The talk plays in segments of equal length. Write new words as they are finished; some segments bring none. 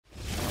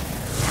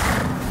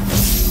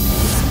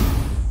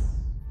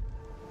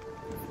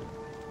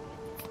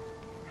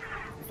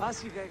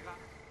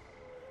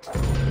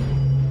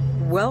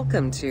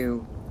Welcome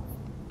to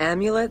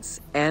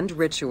Amulets and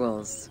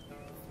Rituals.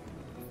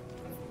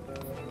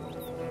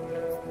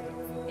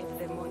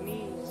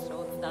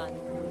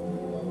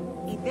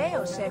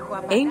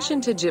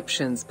 Ancient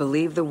Egyptians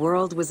believed the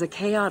world was a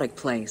chaotic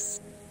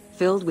place,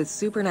 filled with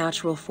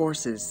supernatural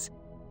forces.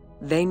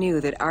 They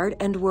knew that art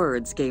and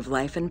words gave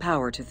life and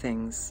power to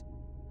things.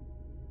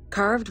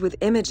 Carved with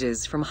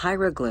images from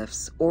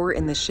hieroglyphs or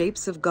in the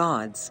shapes of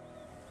gods,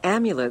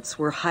 amulets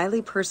were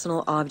highly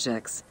personal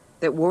objects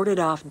that warded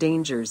off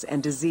dangers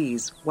and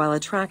disease while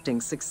attracting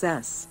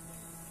success.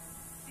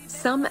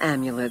 Some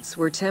amulets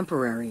were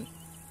temporary,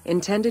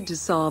 intended to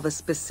solve a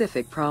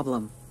specific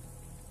problem,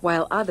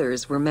 while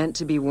others were meant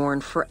to be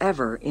worn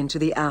forever into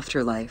the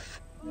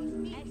afterlife.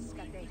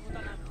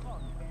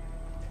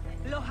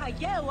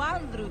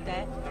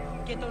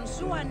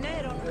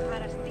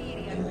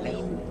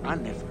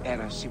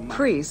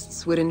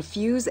 Priests would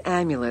infuse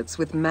amulets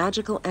with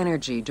magical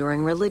energy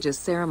during religious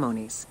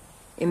ceremonies,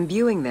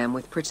 imbuing them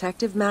with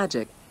protective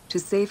magic to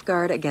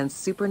safeguard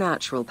against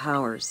supernatural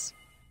powers.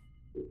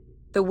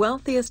 The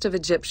wealthiest of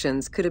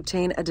Egyptians could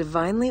obtain a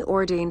divinely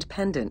ordained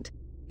pendant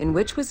in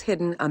which was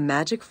hidden a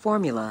magic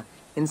formula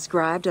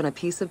inscribed on a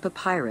piece of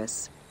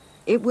papyrus.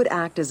 It would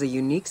act as a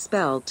unique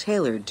spell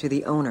tailored to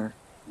the owner.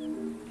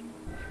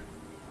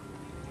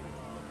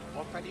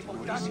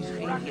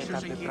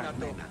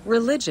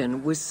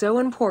 Religion was so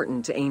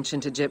important to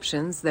ancient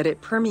Egyptians that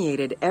it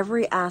permeated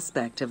every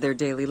aspect of their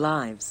daily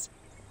lives.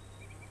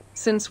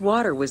 Since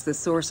water was the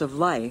source of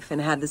life and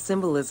had the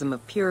symbolism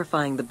of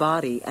purifying the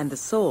body and the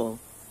soul,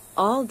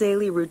 all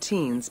daily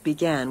routines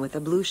began with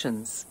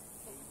ablutions.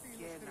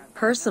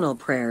 Personal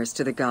prayers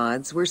to the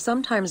gods were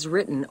sometimes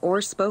written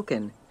or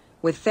spoken,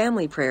 with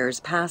family prayers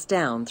passed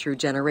down through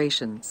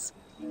generations.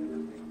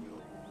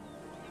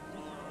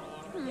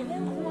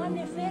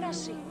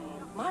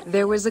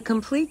 There was a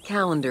complete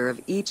calendar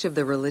of each of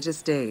the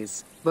religious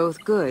days,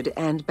 both good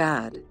and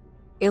bad,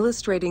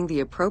 illustrating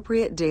the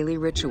appropriate daily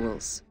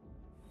rituals.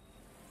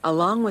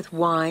 Along with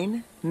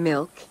wine,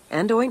 milk,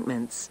 and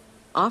ointments,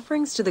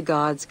 offerings to the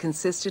gods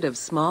consisted of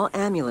small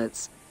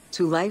amulets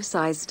to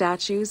life-size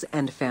statues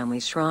and family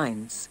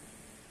shrines.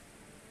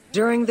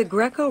 During the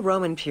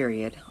Greco-Roman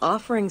period,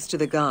 offerings to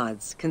the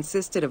gods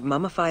consisted of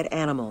mummified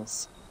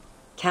animals,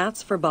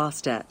 cats for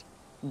Bastet,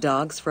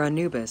 dogs for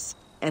Anubis,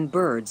 and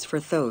birds for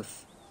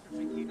Thoth.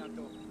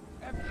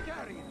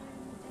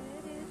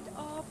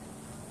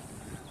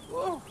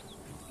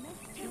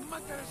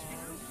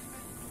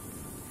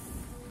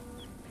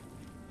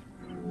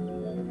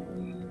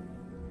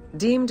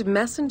 Deemed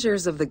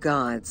messengers of the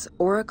gods,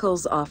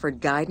 oracles offered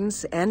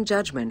guidance and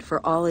judgment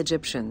for all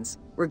Egyptians,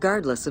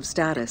 regardless of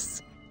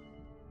status.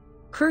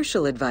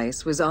 Crucial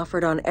advice was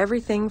offered on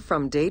everything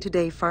from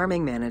day-to-day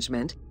farming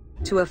management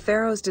to a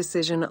pharaoh's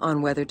decision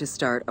on whether to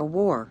start a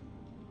war.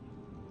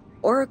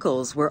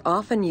 Oracles were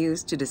often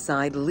used to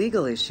decide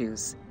legal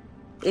issues.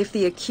 If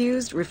the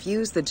accused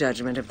refused the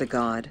judgment of the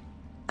god,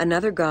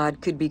 another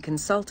god could be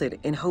consulted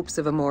in hopes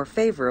of a more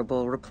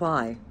favorable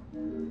reply.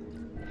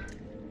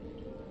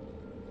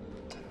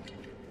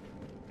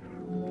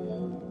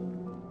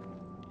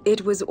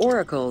 It was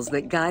oracles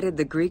that guided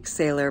the Greek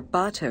sailor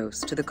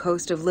Batos to the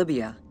coast of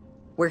Libya,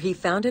 where he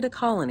founded a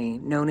colony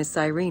known as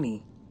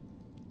Cyrene.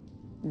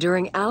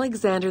 During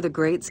Alexander the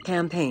Great's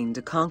campaign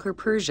to conquer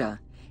Persia,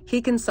 he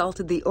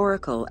consulted the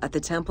oracle at the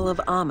Temple of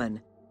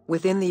Amun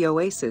within the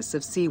oasis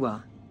of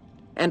Siwa,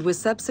 and was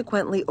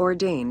subsequently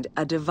ordained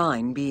a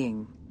divine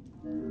being.